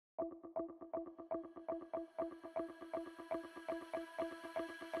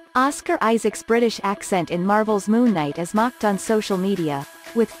Oscar Isaac's British accent in Marvel's Moon Knight is mocked on social media,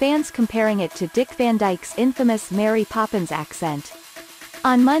 with fans comparing it to Dick Van Dyke's infamous Mary Poppins accent.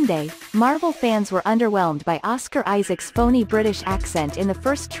 On Monday, Marvel fans were underwhelmed by Oscar Isaac's phony British accent in the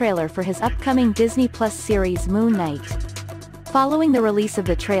first trailer for his upcoming Disney Plus series Moon Knight. Following the release of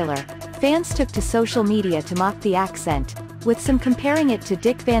the trailer, fans took to social media to mock the accent, with some comparing it to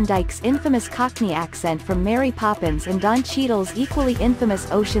Dick Van Dyke's infamous Cockney accent from Mary Poppins and Don Cheadle's equally infamous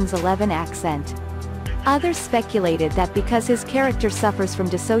Ocean's 11 accent. Others speculated that because his character suffers from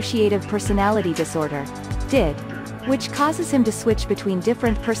dissociative personality disorder, DID, which causes him to switch between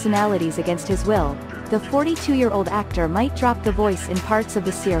different personalities against his will, the 42-year-old actor might drop the voice in parts of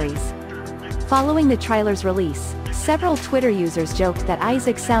the series. Following the trailer's release, several Twitter users joked that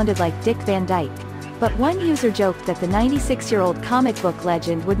Isaac sounded like Dick Van Dyke, but one user joked that the 96-year-old comic book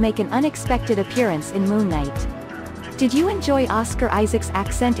legend would make an unexpected appearance in Moon Knight. Did you enjoy Oscar Isaac's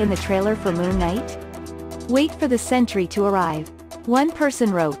accent in the trailer for Moon Knight? Wait for the sentry to arrive. One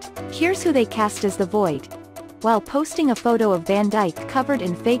person wrote, "Here's who they cast as the Void," while posting a photo of Van Dyke covered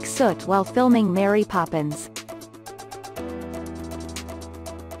in fake soot while filming Mary Poppins.